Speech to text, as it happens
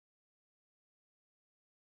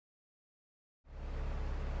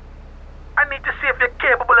I need to see if you're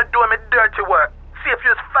capable of doing me dirty work. See if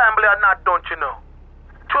you're family or not, don't you know?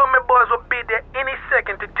 Two of my boys will be there any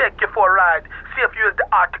second to take you for a ride. See if you're the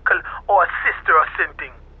article or a sister or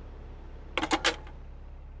something.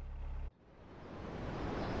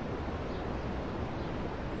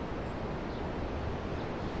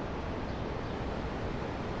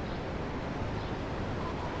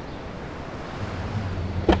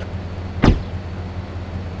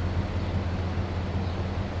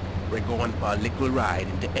 We're going for a little ride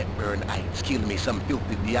into Hepburn Heights. Kill me some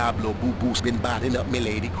filthy Diablo boo-boos been batting up me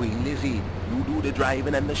lady Queen Lizzie. You do the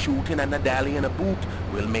driving and the shooting and the dally and a boot.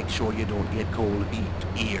 We'll make sure you don't get cold feet.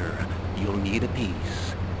 Here, you'll need a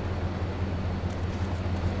piece.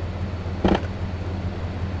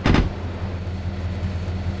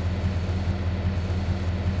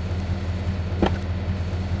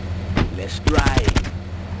 Let's drive.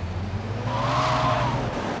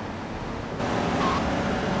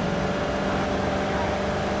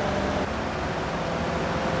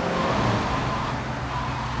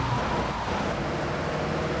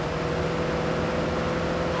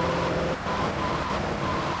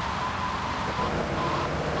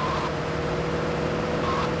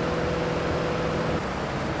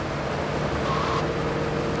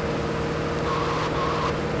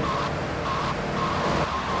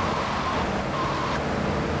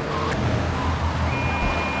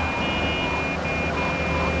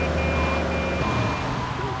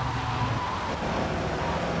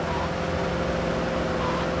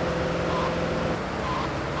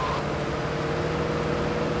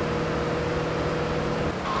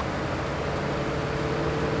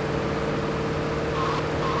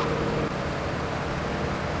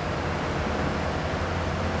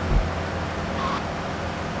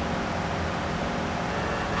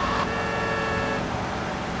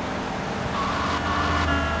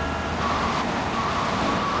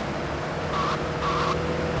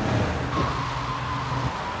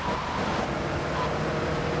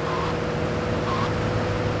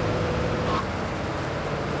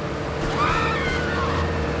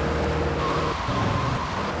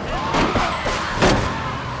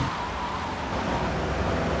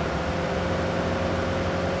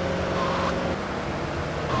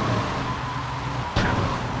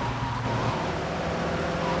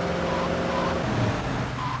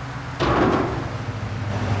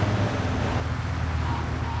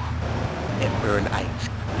 Hepburn Heights.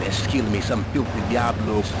 Let's kill me some filthy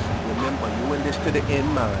Diablos. Remember, you in this to the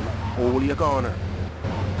end, man. Hold your corner.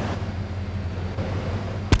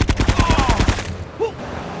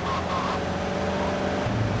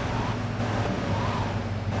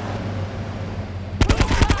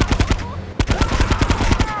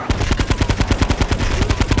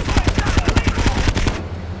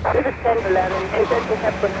 This is 1011, headed to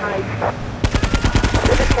Hepburn Heights.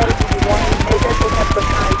 This is 1051, headed to Hepburn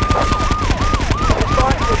Heights.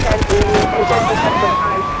 Response to 1080, headed to Hepburn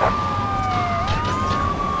Heights.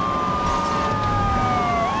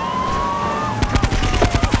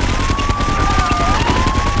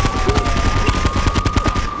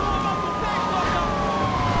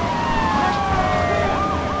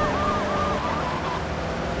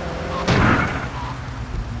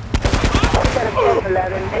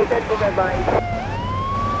 Headed to Goodbye.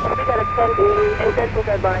 We got a 1080, headed to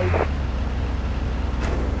Goodbye.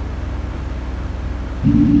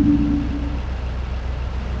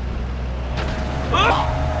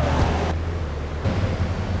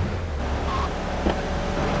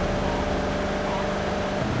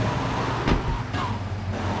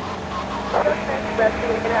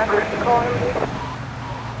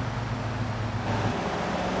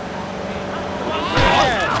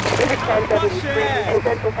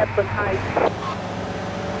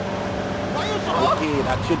 Okay,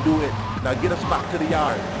 that should do it. Now get us back to the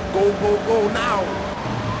yard. Go, go, go now!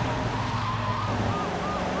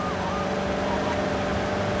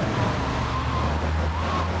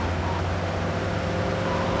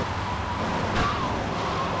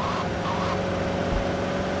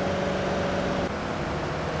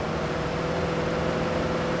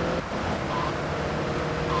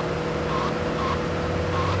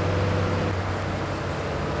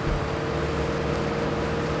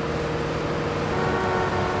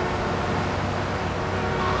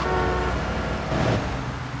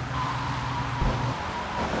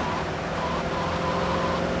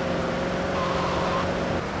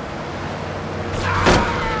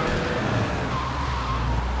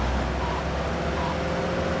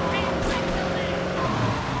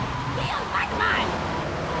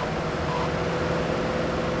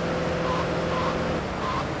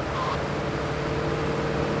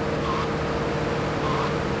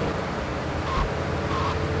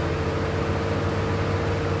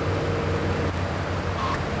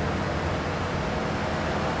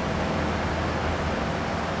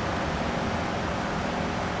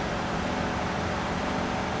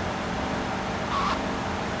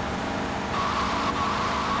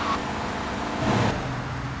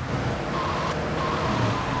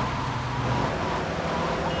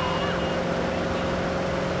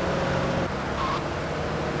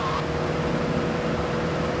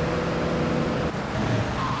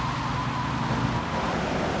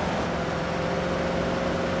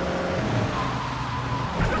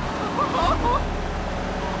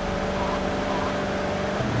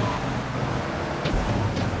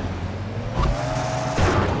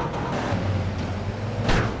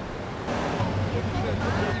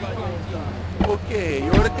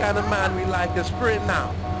 kind of man we like a sprint now.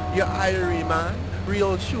 You're Irie, man.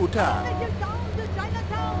 Real shooter.